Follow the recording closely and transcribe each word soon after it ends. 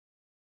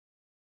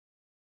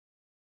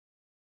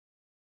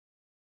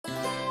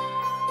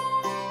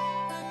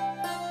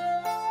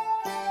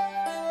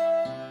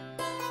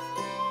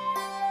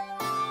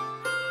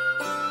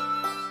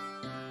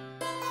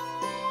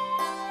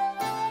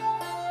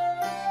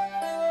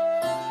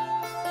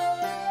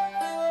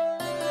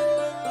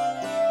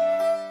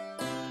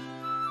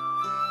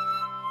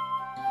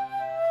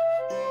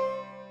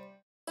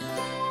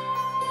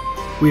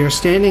We are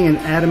standing in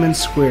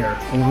Adams Square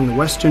along the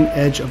western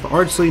edge of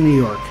Ardsley, New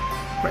York,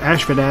 where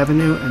Ashford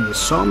Avenue and the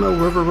Sawmill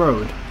River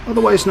Road,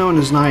 otherwise known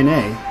as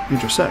 9A,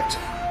 intersect.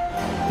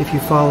 If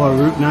you follow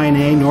Route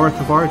 9A north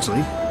of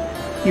Ardsley,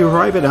 you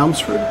arrive at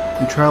Elmsford,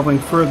 and traveling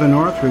further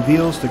north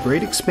reveals the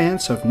great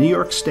expanse of New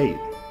York State.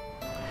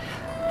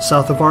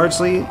 South of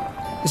Ardsley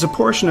is a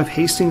portion of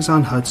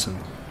Hastings-on-Hudson,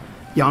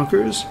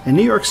 Yonkers, and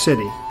New York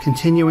City,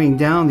 continuing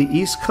down the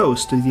east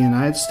coast of the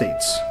United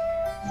States.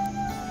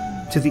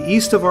 To the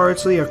east of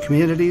Ardsley are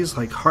communities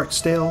like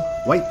Hartsdale,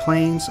 White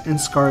Plains, and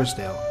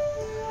Scarsdale.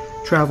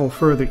 Travel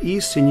further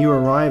east and you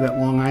arrive at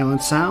Long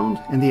Island Sound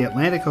and the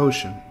Atlantic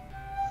Ocean.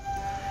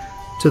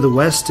 To the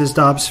west is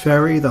Dobbs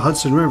Ferry, the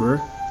Hudson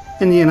River,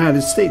 and the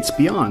United States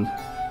beyond.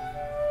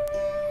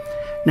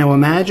 Now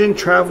imagine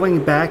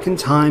traveling back in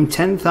time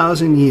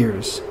 10,000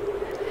 years.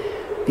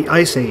 The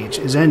Ice Age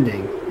is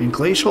ending, and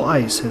glacial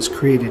ice has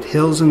created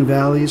hills and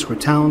valleys where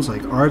towns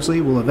like Ardsley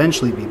will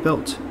eventually be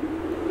built.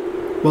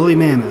 Woolly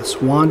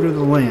mammoths wander the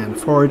land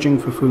foraging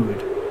for food.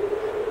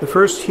 The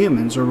first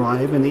humans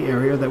arrive in the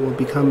area that will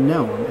become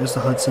known as the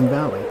Hudson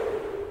Valley.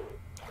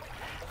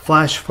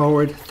 Flash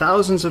forward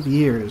thousands of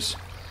years.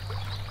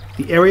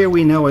 The area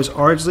we know as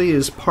Ardsley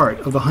is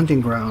part of the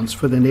hunting grounds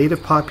for the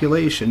native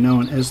population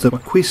known as the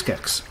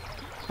Waquiskecs,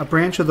 a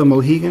branch of the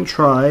Mohegan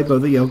tribe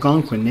of the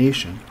Algonquin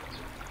Nation.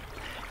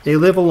 They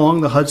live along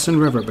the Hudson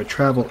River but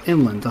travel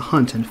inland to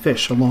hunt and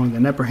fish along the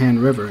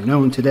Neperhan River,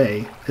 known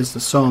today as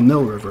the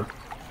Sawmill River.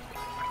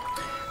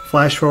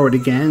 Flash forward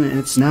again, and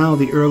it's now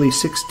the early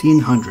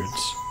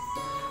 1600s.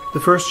 The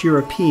first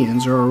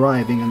Europeans are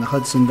arriving in the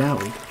Hudson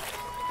Valley.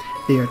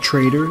 They are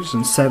traders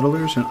and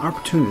settlers and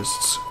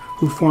opportunists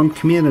who form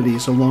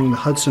communities along the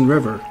Hudson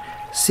River,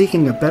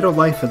 seeking a better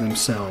life for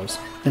themselves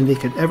than they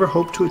could ever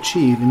hope to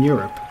achieve in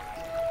Europe.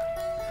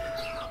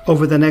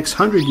 Over the next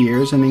 100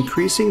 years, an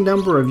increasing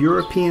number of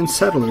European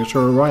settlers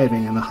are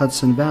arriving in the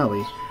Hudson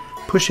Valley,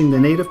 pushing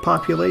the native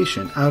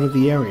population out of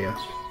the area.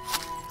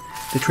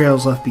 The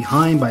trails left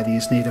behind by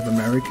these Native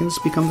Americans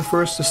become the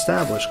first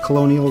established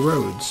colonial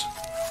roads.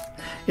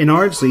 In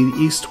Ardsley, the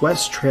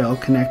east-west trail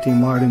connecting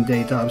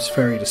modern-day Dobbs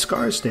Ferry to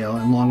Scarsdale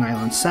and Long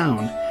Island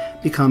Sound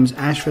becomes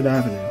Ashford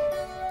Avenue.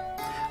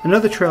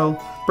 Another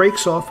trail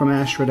breaks off from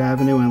Ashford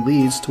Avenue and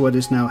leads to what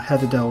is now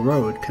Heatherdale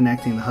Road,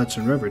 connecting the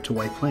Hudson River to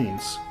White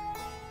Plains.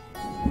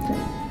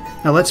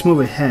 Now let's move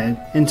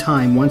ahead in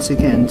time once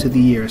again to the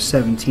year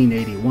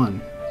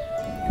 1781.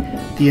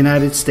 The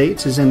United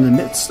States is in the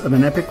midst of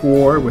an epic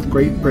war with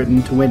Great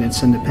Britain to win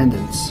its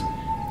independence.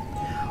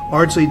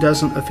 Ardsley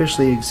doesn't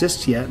officially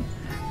exist yet,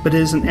 but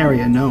is an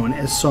area known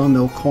as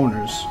Sawmill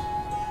Corners.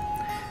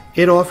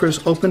 It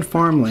offers open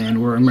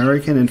farmland where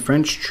American and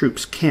French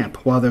troops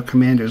camp while their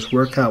commanders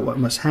work out what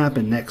must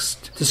happen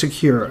next to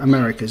secure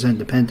America's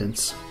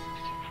independence.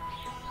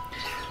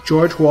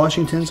 George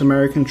Washington's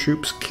American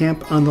troops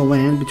camp on the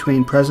land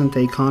between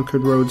present-day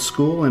Concord Road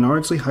School and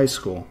Ardsley High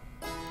School.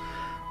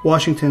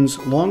 Washington's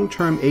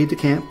long-term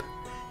aide-de-camp,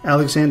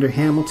 Alexander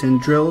Hamilton,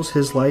 drills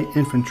his light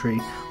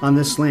infantry on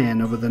this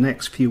land over the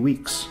next few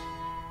weeks.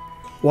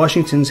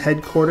 Washington's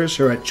headquarters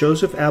are at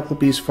Joseph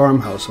Appleby's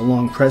farmhouse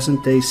along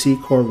present-day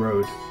Seacorps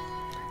Road.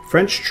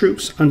 French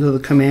troops under the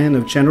command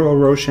of General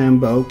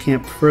Rochambeau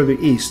camp further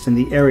east in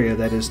the area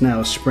that is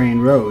now Sprain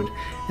Road,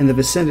 in the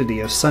vicinity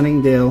of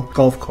Sunningdale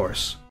Golf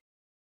Course.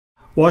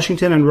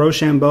 Washington and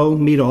Rochambeau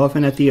meet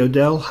often at the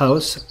Odell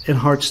House in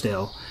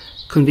Hartsdale,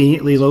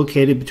 conveniently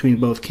located between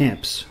both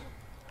camps.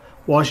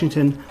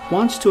 Washington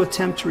wants to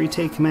attempt to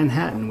retake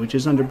Manhattan, which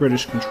is under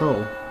British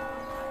control.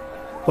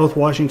 Both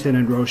Washington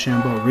and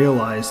Rochambeau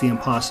realize the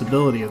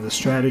impossibility of the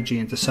strategy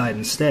and decide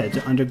instead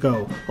to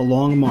undergo a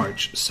long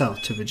march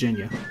south to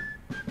Virginia.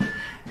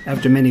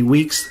 After many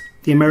weeks,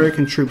 the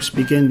American troops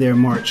begin their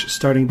march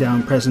starting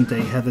down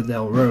present-day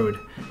Heatherdale Road,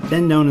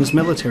 then known as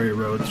Military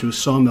Road, through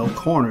Sawmill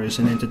Corners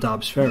and into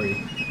Dobbs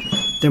Ferry.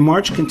 Their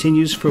march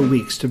continues for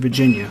weeks to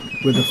Virginia,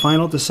 where the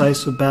final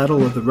decisive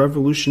battle of the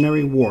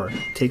Revolutionary War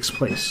takes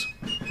place.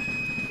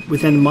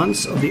 Within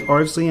months of the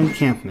Ardsley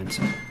encampment,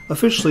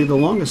 officially the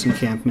longest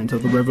encampment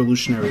of the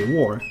Revolutionary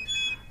War,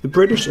 the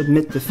British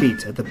admit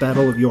defeat at the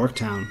Battle of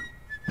Yorktown.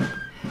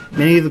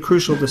 Many of the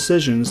crucial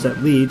decisions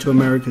that lead to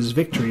America's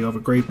victory over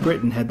Great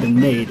Britain had been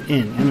made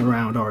in and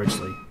around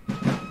Ardsley.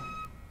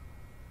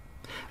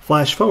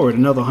 Flash forward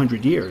another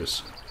 100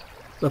 years.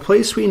 The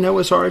place we know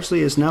as Ardsley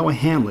is now a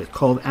hamlet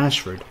called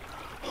Ashford,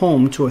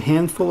 home to a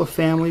handful of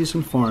families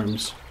and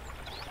farms.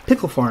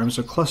 Pickle farms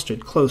are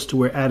clustered close to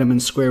where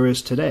Adams Square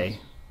is today.